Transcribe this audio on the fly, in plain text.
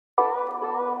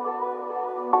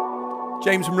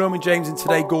James from Roman James, and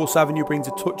today Gorse Avenue brings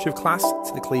a touch of class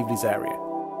to the Clevedleys area.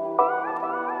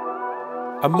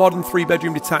 A modern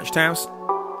 3-bedroom detached house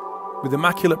with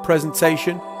immaculate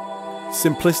presentation,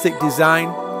 simplistic design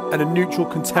and a neutral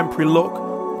contemporary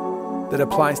look that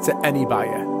applies to any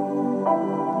buyer.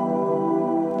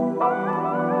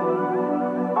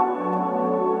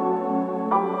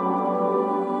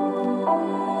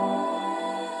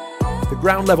 The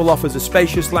ground level offers a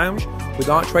spacious lounge with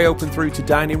archway open through to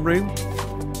dining room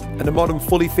and a modern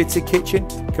fully fitted kitchen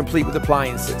complete with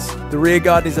appliances. The rear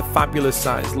garden is a fabulous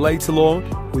size, laid to lawn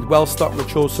with well-stocked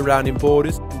mature surrounding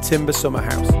borders and timber summer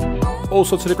house.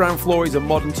 Also to the ground floor is a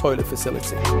modern toilet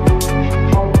facility.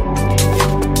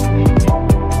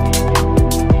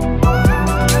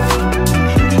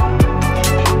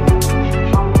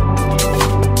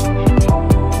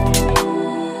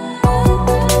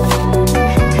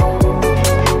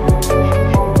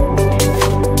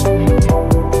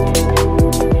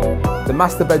 The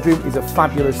master bedroom is a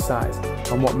fabulous size,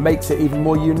 and what makes it even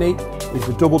more unique is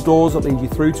the double doors that lead you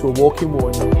through to a walk-in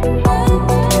wardrobe.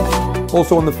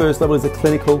 Also on the first level is a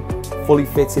clinical, fully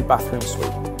fitted bathroom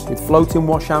suite with floating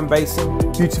wash hand basin,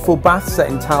 beautiful bath set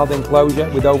in tiled enclosure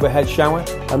with overhead shower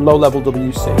and low-level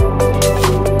WC.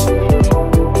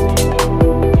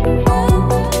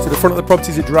 To the front of the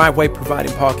property is a driveway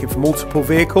providing parking for multiple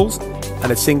vehicles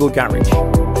and a single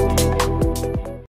garage.